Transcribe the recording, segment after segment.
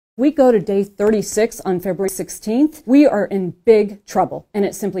We go to day 36 on February 16th. We are in big trouble, and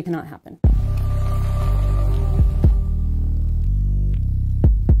it simply cannot happen.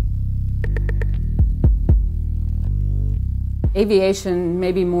 Aviation,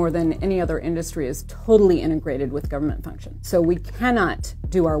 maybe more than any other industry, is totally integrated with government function. So we cannot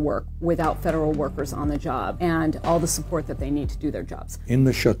do our work without federal workers on the job and all the support that they need to do their jobs. In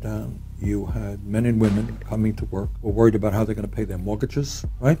the shutdown, you had men and women coming to work, were worried about how they're going to pay their mortgages,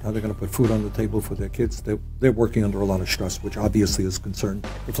 right? How they're going to put food on the table for their kids. They're working under a lot of stress, which obviously is concerned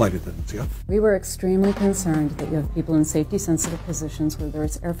the flight attendants, yeah? We were extremely concerned that you have people in safety-sensitive positions, whether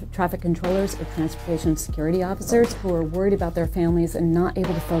it's air traffic controllers or transportation security officers, who are worried about their families and not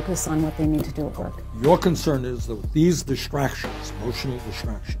able to focus on what they need to do at work. Your concern is that with these distractions, emotional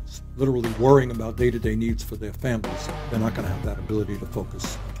distractions, literally worrying about day-to-day needs for their families, they're not going to have that ability to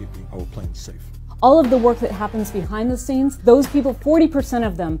focus on keeping our planes safe. All of the work that happens behind the scenes, those people, 40%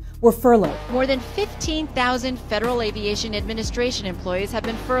 of them were furloughed. More than 15,000 Federal Aviation Administration employees have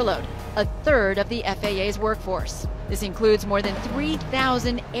been furloughed, a third of the FAA's workforce. This includes more than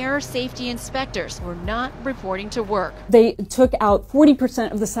 3,000 air safety inspectors who are not reporting to work. They took out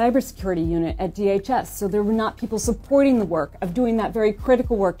 40% of the cybersecurity unit at DHS, so there were not people supporting the work of doing that very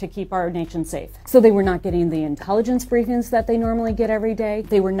critical work to keep our nation safe. So they were not getting the intelligence briefings that they normally get every day.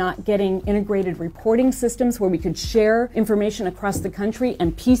 They were not getting integrated reporting systems where we could share information across the country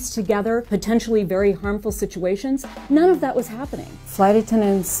and piece together potentially very harmful situations. None of that was happening. Flight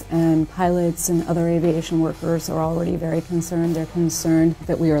attendants and pilots and other aviation workers are already very concerned. They're concerned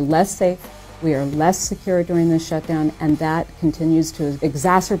that we are less safe, we are less secure during this shutdown, and that continues to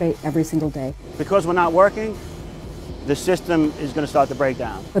exacerbate every single day. Because we're not working, the system is going to start to break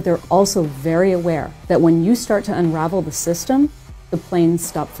down. But they're also very aware that when you start to unravel the system, the planes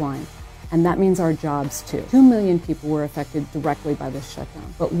stop flying. And that means our jobs too. 2 million people were affected directly by this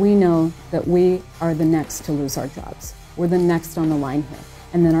shutdown. But we know that we are the next to lose our jobs. We're the next on the line here.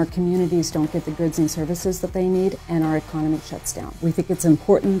 And then our communities don't get the goods and services that they need, and our economy shuts down. We think it's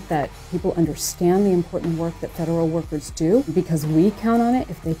important that people understand the important work that federal workers do, because we count on it.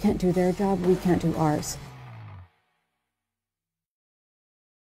 If they can't do their job, we can't do ours.